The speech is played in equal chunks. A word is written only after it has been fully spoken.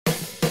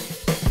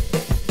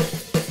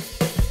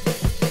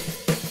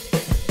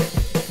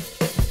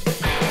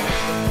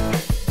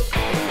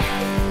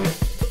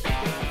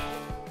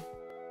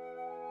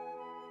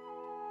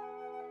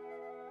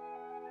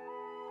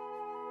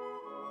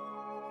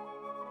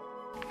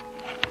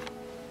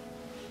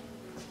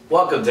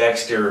Welcome to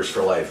Exteriors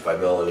for Life by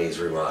Milanese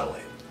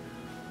Remodeling.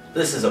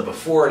 This is a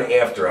before and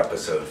after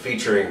episode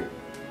featuring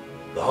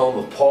the home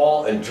of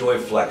Paul and Joy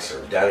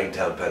Flexer of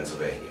Downingtown,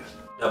 Pennsylvania.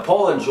 Now,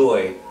 Paul and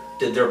Joy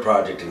did their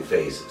project in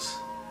phases.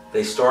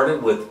 They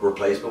started with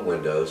replacement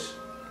windows,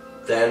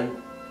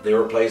 then they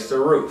replaced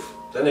their roof.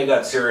 Then they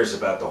got serious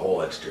about the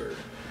whole exterior.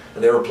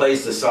 And they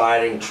replaced the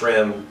siding,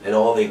 trim, and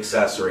all the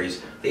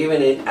accessories. They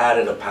even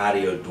added a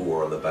patio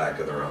door on the back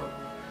of their home.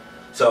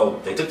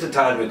 So they took the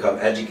time to become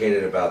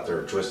educated about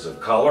their choices of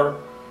color,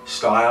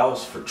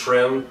 styles for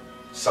trim,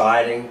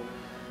 siding,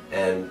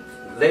 and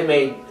they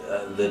made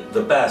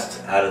the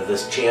best out of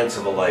this chance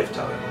of a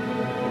lifetime.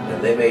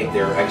 And they made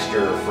their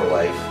exterior for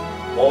life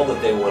all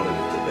that they wanted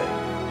it to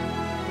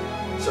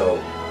be. So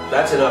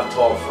that's enough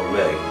talk from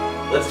me.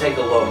 Let's take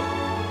a look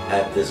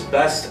at this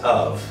best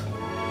of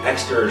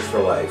Exteriors for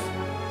Life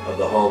of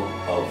the home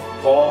of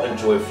Paul and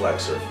Joy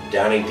Flexer from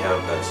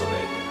Downingtown,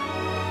 Pennsylvania.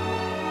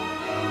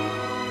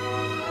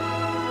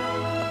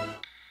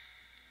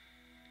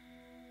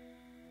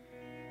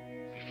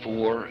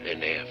 Before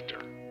and after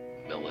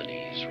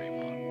Milanese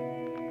Remodeling.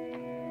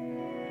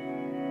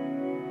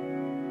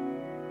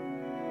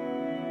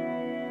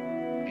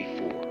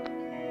 Before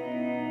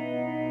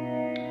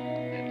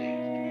and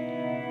after.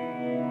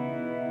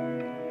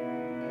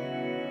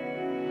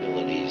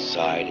 Milanese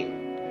siding,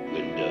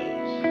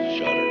 windows,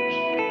 shutters,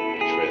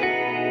 trim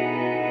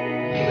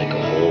to make a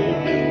whole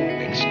new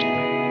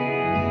exterior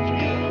for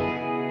your home.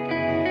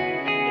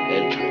 An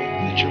entry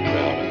that you're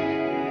proud of.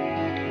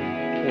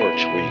 A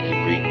porch where you can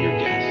greet your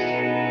guests.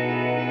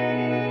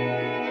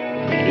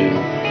 A new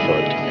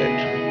front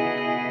entry.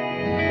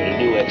 But a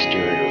new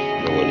exterior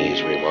for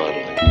Milanese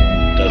Remodeling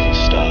doesn't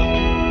stop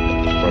at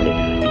the front of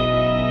your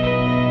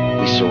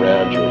home. We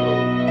surround your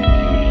home with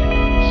beauty,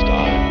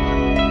 style,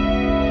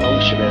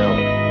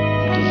 functionality,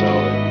 and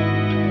design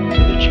so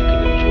that you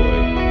can enjoy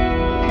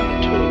a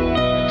total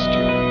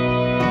exterior.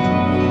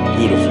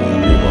 Beautifully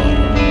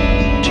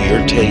remodeled to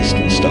your taste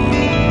and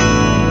style.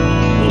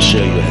 We'll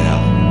show you how.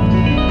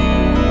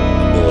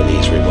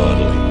 Milanese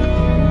Remodeling,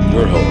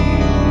 your home,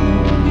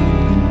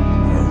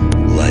 our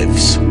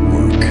life's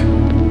work.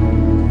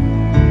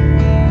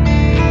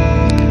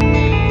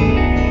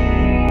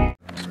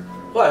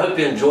 Well, I hope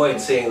you enjoyed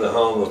seeing the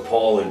home of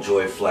Paul and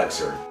Joy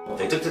Flexer.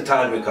 They took the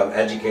time to become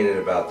educated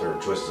about their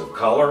choices of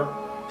color,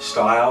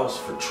 styles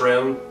for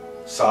trim,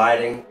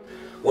 siding.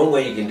 One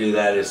way you can do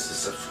that is to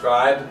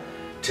subscribe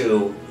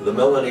to the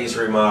Milanese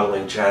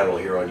Remodeling channel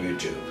here on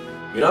YouTube.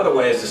 Another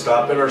way is to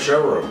stop in our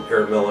showroom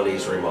here at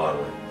Milanese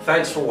Remodeling.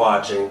 Thanks for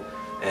watching,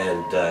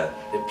 and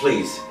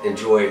please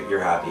enjoy your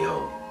happy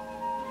home.